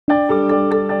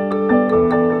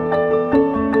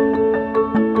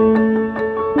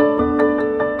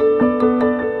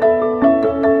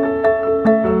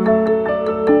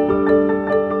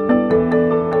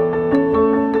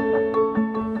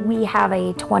have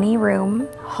a 20-room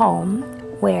home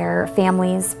where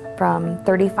families from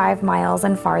 35 miles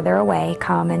and farther away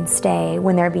come and stay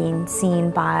when they're being seen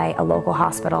by a local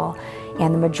hospital.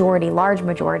 And the majority, large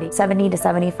majority, 70 to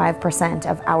 75%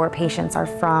 of our patients are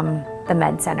from the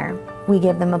Med Center. We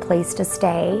give them a place to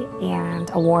stay and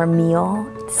a warm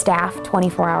meal, staffed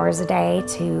 24 hours a day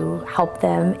to help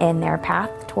them in their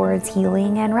path towards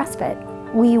healing and respite.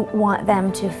 We want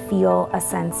them to feel a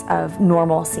sense of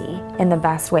normalcy in the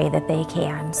best way that they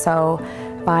can. So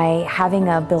by having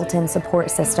a built-in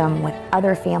support system with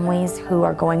other families who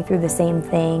are going through the same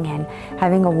thing, and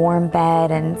having a warm bed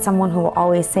and someone who will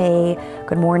always say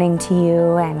good morning to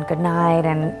you and good night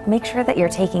and make sure that you're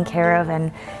taken care of,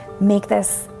 and make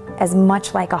this as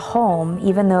much like a home,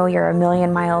 even though you're a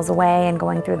million miles away and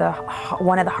going through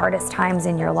one of the hardest times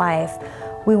in your life.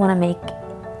 We want to make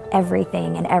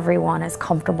everything and everyone as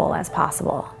comfortable as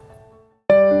possible.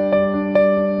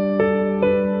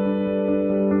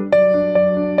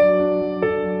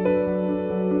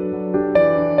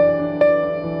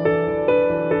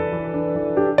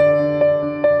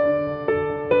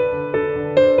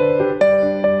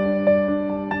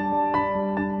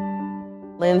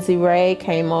 Lindsay Ray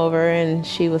came over and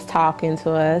she was talking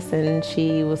to us, and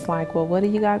she was like, well, what do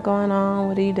you got going on?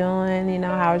 What are you doing? You know,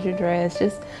 how's your dress?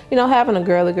 Just, you know, having a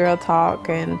girly girl talk.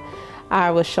 And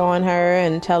I was showing her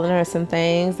and telling her some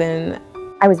things. And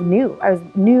I was new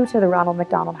to the Ronald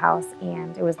McDonald House,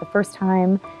 and it was the first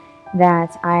time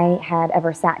that I had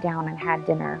ever sat down and had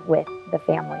dinner with the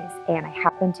families. And I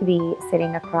happened to be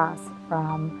sitting across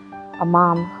from a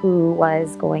mom who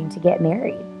was going to get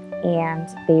married, and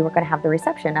they were going to have the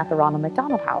reception at the Ronald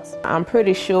McDonald House. I'm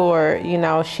pretty sure, you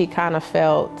know, she kind of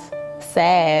felt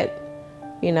sad,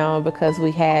 you know, because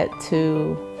we had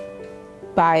to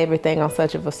buy everything on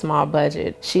such of a small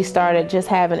budget. She started just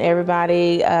having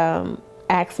everybody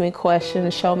ask me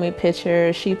questions, show me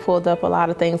pictures. She pulled up a lot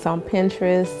of things on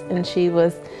Pinterest, and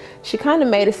she kind of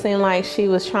made it seem like she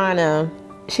was trying to,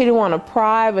 she didn't want to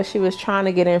pry, but she was trying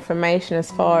to get information as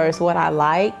far as what I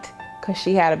liked, because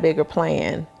she had a bigger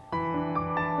plan.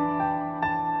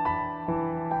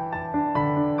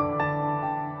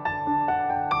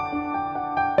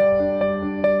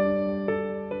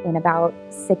 In about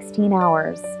 16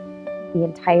 hours, the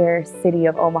entire city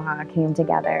of Omaha came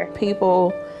together.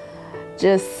 People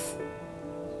just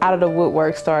out of the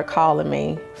woodwork started calling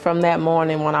me from that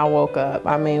morning when I woke up.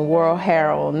 I mean, World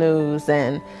Herald News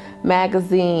and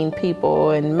magazine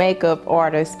people and makeup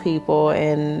artist people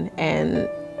and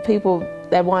people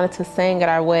that wanted to sing at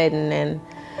our wedding, and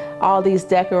all these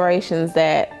decorations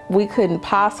that we couldn't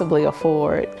possibly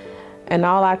afford. And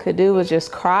all I could do was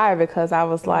just cry, because I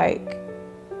was like,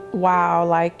 wow,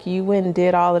 like, you went and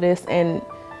did all of this and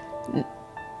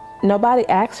nobody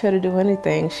asked her to do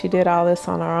anything. She did all this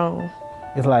on her own.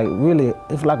 It's like, really,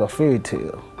 it's like a fairy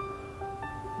tale.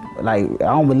 Like, I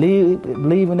don't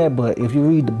believe in that, but if you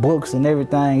read the books and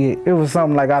everything, it was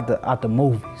something like out the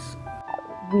movies.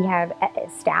 We had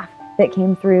staff that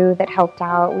came through that helped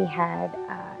out. We had,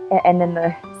 and then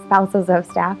the spouses of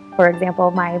staff. For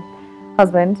example, my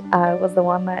husband was the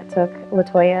one that took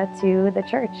LaToya to the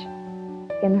church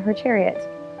in her chariot,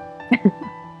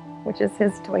 which is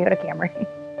his Toyota Camry.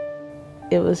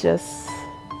 It was just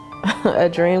a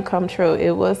dream come true.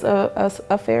 It was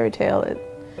a fairy tale.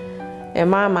 In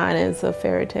my mind, it's a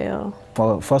fairy tale.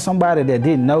 For somebody that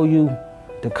didn't know you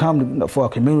to come, for a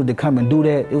community to come and do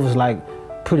that, it was like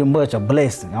pretty much a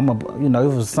blessing. You know,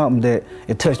 it was something that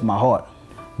it touched my heart.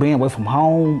 Being away from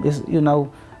home, it's, you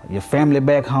know, your family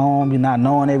back home, you're not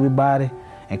knowing everybody,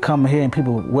 and coming here and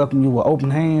people welcome you with open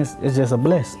hands, it's just a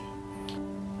blessing.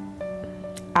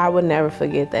 I would never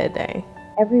forget that day.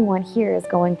 Everyone here is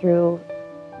going through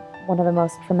one of the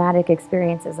most traumatic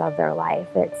experiences of their life.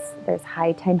 There's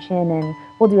high tension, and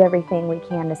we'll do everything we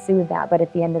can to soothe that, but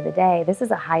at the end of the day, this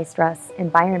is a high stress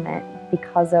environment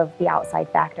because of the outside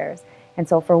factors. And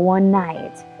so for one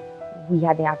night, we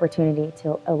had the opportunity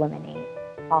to eliminate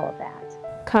all of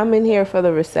that. Coming here for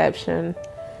the reception,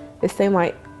 it seemed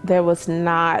like there was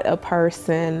not a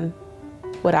person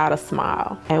without a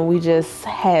smile. And we just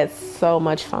had so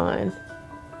much fun.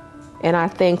 And I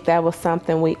think that was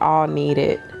something we all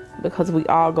needed, because we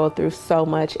all go through so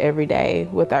much every day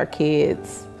with our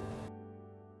kids.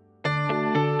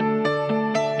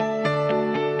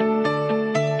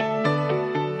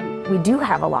 We do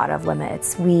have a lot of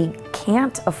limits. We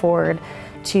can't afford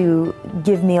to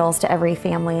give meals to every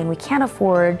family, and we can't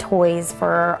afford toys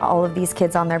for all of these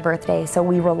kids on their birthday, so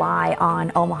we rely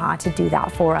on Omaha to do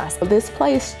that for us. This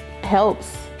place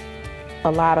helps a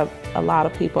lot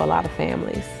of people, a lot of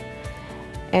families.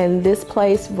 And this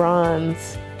place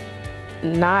runs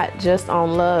not just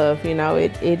on love, you know,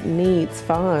 it needs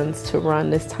funds to run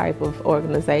this type of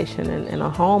organization in a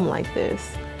home like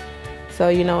this. So,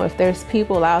 you know, if there's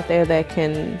people out there that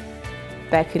can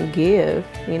give,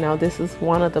 you know, this is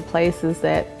one of the places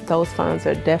that those funds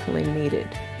are definitely needed.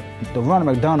 The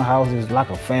Ronald McDonald House is like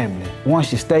a family.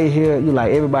 Once you stay here, you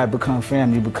like everybody become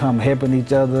family. You become helping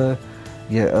each other.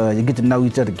 You get to know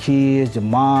each other, kids, your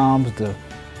moms,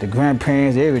 the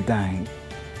grandparents, everything.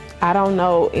 I don't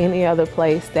know any other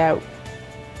place that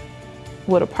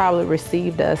would have probably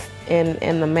received us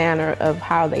in the manner of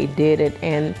how they did it,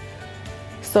 and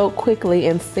so quickly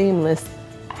and seamless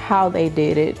how they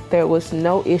did it. There was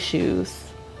no issues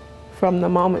from the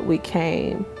moment we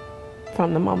came,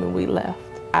 from the moment we left.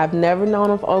 I've never known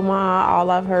of Omaha. All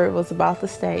I've heard was about the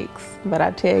steaks. But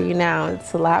I tell you now,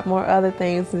 it's a lot more other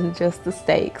things than just the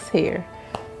steaks here.